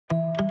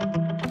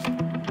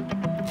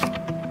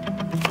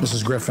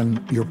Mrs.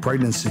 Griffin, your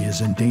pregnancy is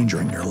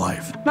endangering your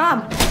life.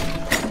 Mom!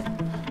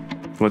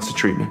 What's the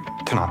treatment?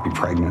 To not be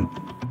pregnant.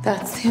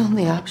 That's the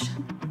only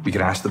option. We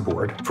could ask the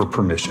board for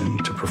permission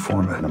to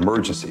perform an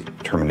emergency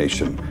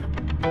termination.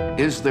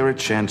 Is there a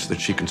chance that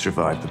she can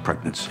survive the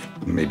pregnancy?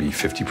 Maybe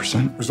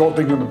 50%.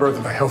 Resulting in the birth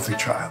of a healthy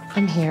child.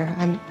 I'm here.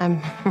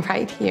 I'm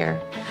right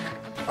here.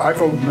 I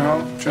vote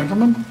no.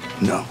 Gentlemen?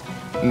 No.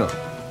 No.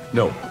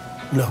 No.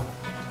 No.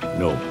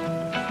 No.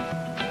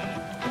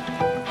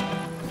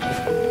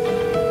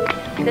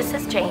 This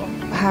is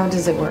Jane. How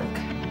does it work?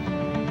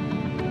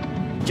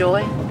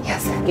 Joy?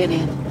 Yes. Get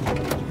in.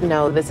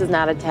 No, this is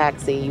not a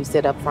taxi. You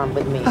sit up front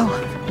with me. Oh.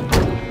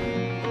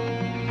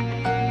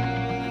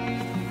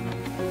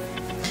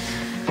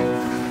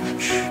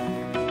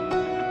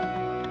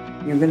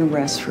 You're gonna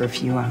rest for a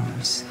few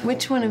hours.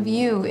 Which one of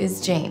you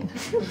is Jane?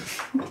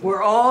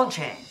 We're all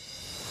Jane.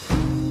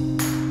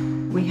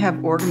 We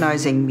have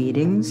organizing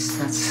meetings.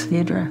 That's the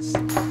address.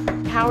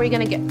 How are we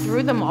gonna get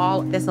through them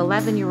all? This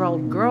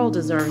 11-year-old girl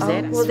deserves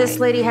it. Well, this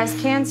lady has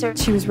cancer.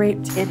 She was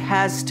raped. It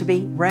has to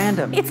be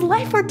random. It's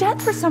life or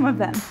death for some of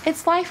them.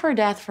 It's life or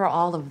death for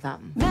all of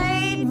them.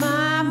 Made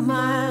my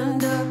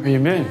mind up. Where you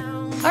been?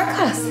 Our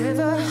class.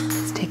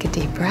 Let's take a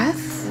deep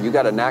breath. You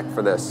got a knack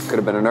for this. Could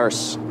have been a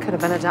nurse. Could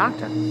have been a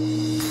doctor.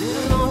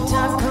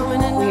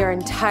 We are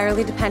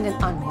entirely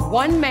dependent on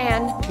one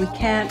man. We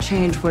can't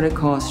change what it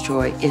costs,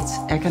 Joy. It's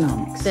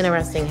economics. It's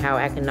interesting how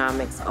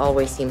economics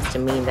always seems to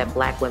mean that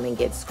black women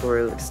get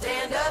screwed.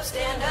 Stand up,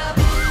 stand up.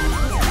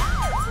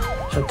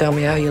 So tell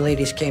me how you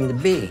ladies came to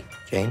be,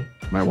 Jane.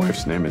 My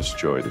wife's name is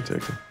Joy,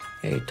 Detective.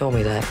 Yeah, you told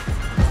me that.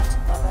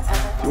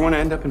 You want to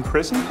end up in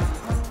prison?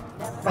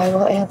 I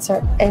will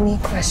answer any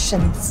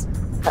questions.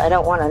 I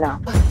don't want to know.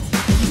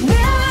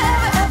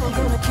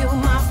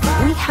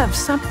 We have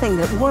something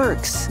that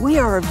works. We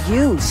are of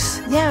use.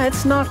 Yeah,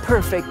 it's not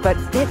perfect, but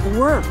it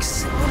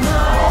works.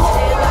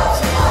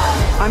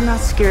 I'm not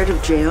scared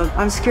of jail.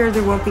 I'm scared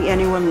there won't be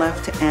anyone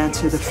left to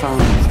answer the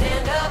phone.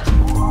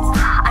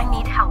 I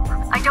need help.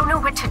 I don't know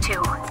what to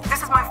do.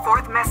 This is my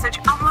 4th message.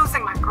 I'm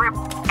losing my grip.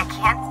 I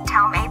can't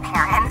tell my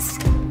parents.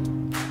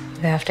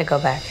 You have to go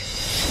back.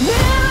 Never,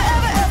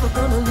 ever, ever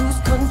gonna lose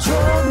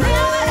control.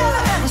 Never,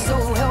 ever, ever,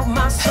 so help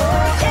my soul.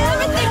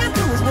 Everything I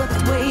do is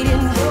worth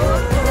waiting for.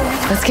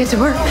 Let's get to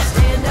work.